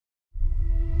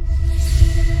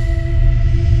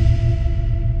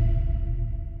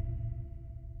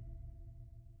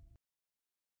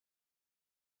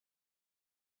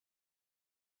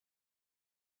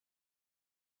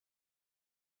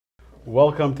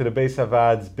Welcome to the Beis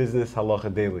Havad's Business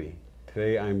Halacha Daily.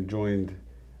 Today I'm joined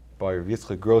by Rav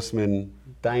Yitzchak Grossman,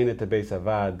 Dayan at the Beis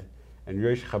Havad, and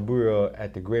Rosh Chabura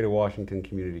at the Greater Washington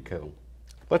Community Kollel.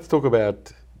 Let's talk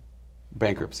about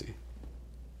bankruptcy.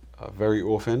 Very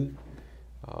often,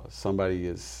 somebody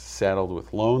is saddled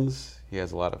with loans, he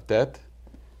has a lot of debt,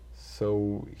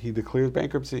 so he declares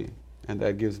bankruptcy, and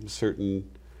that gives him certain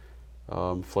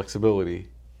flexibility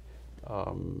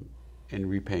in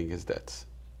repaying his debts.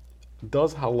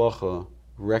 Does halacha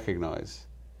recognize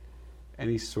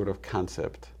any sort of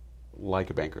concept like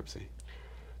a bankruptcy?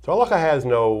 So halacha has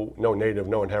no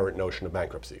inherent notion of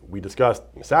bankruptcy. We discussed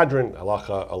Misadrin,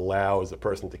 halacha allows a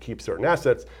person to keep certain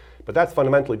assets, but that's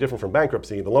fundamentally different from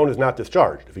bankruptcy. The loan is not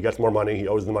discharged. If he gets more money, he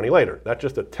owes the money later. That's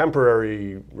just a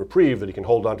temporary reprieve that he can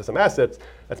hold on to some assets.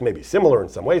 That's maybe similar in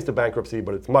some ways to bankruptcy,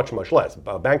 but it's much, much less.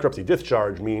 Bankruptcy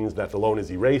discharge means that the loan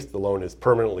is erased, the loan is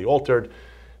permanently altered.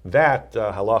 That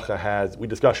halacha has, we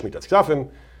discussed Shmitas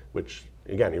Ksafim, which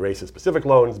again erases specific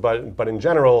loans, but in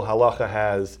general, halacha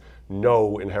has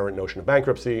no inherent notion of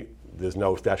bankruptcy. There's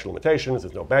no statute of limitations,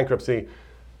 there's no bankruptcy.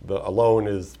 A loan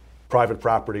is private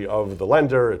property of the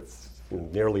lender, it's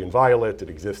nearly inviolate, it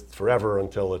exists forever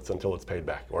until it's paid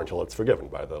back or until it's forgiven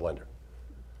by the lender.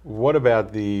 What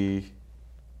about the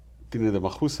Dina de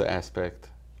Machusa aspect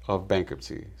of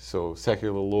bankruptcy? So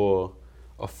secular law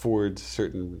affords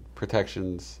certain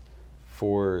protections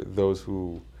for those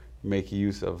who make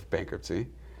use of bankruptcy.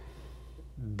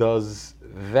 Does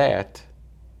that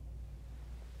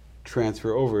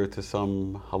transfer over to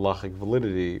some halachic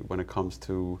validity when it comes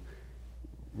to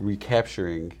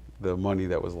recapturing the money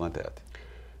that was lent out?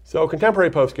 So contemporary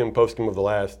poskim of the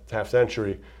last half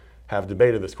century have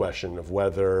debated this question of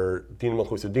whether Din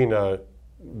Malchus Dina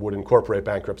would incorporate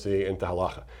bankruptcy into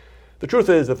halacha. The truth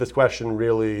is that this question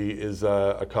really is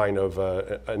a kind of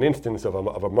an instance of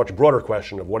a much broader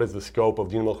question of what is the scope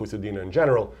of Din Malchus Dina in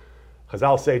general.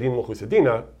 Chazal say Din Malchus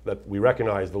Dina, that we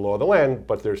recognize the law of the land,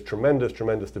 but there's tremendous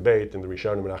debate in the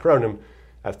Rishonim and Achronim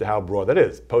as to how broad that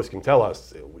is. Poskim tell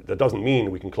us that doesn't mean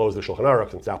we can close the Shulchan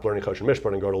Aruch and stop learning Choshen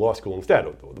Mishpat and go to law school instead.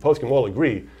 The Poskim all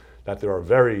agree that there are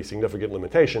very significant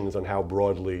limitations on how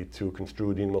broadly to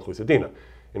construe Din Malchus Dina.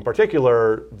 In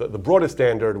particular, the broadest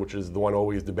standard, which is the one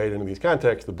always debated in these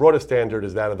contexts, the broadest standard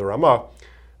is that of the Ramah,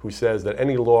 who says that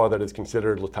any law that is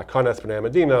considered l'takanas b'nei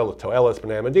Medina, l'toelas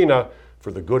b'nei Medina,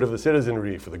 for the good of the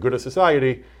citizenry, for the good of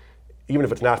society, even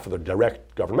if it's not for the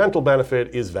direct governmental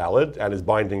benefit, is valid and is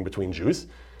binding between Jews.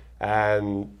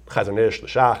 And Chazon Ish, the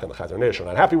Shach, and the Chazon Ish are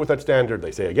not happy with that standard.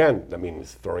 They say, again, that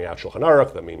means throwing out Shulchan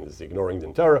Aruch, that means ignoring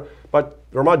Din Torah. But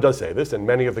the Ramah does say this, and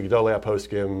many of the Gedolei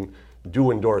HaPoskim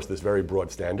do endorse this very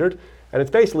broad standard. And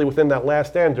it's basically within that last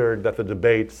standard that the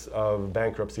debates of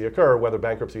bankruptcy occur, whether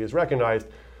bankruptcy is recognized.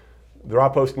 There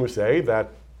are poskim who say that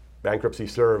bankruptcy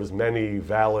serves many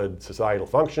valid societal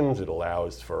functions. It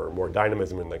allows for more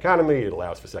dynamism in the economy. It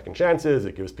allows for second chances.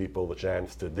 It gives people the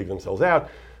chance to dig themselves out.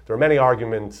 There are many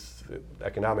arguments.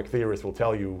 Economic theorists will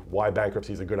tell you why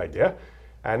bankruptcy is a good idea.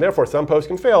 And therefore, some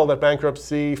poskim feel that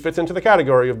bankruptcy fits into the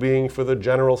category of being for the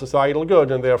general societal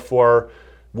good and therefore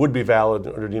would be valid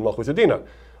under Din Malchus Dina.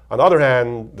 On the other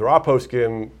hand, there are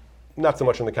poskim, not so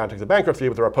much in the context of bankruptcy,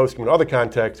 but there are poskim in other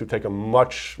contexts who take a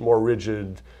much more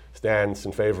rigid stance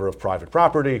in favor of private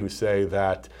property, who say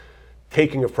that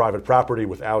taking of private property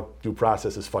without due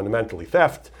process is fundamentally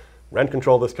theft. Rent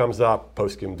control, this comes up.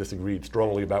 Poskim disagreed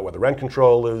strongly about whether rent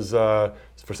control is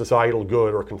for societal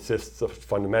good or consists of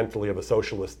fundamentally of a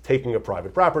socialist taking of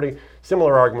private property.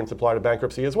 Similar arguments apply to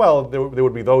bankruptcy as well. There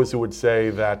would be those who would say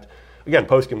that, again,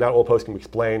 poskim, not all poskim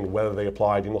explain whether they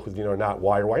apply Din Malchus Dina or not,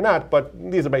 why or why not, but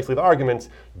these are basically the arguments.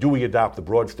 Do we adopt the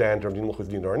broad standard of Din Malchus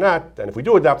Dina or not? And if we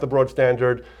do adopt the broad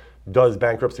standard, does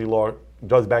bankruptcy law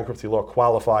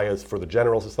qualify as for the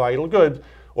general societal good,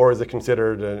 or is it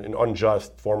considered an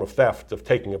unjust form of theft of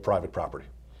taking a private property?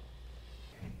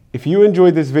 If you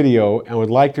enjoyed this video and would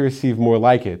like to receive more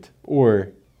like it,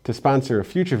 or to sponsor a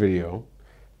future video,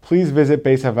 please visit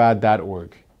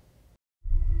beishavad.org.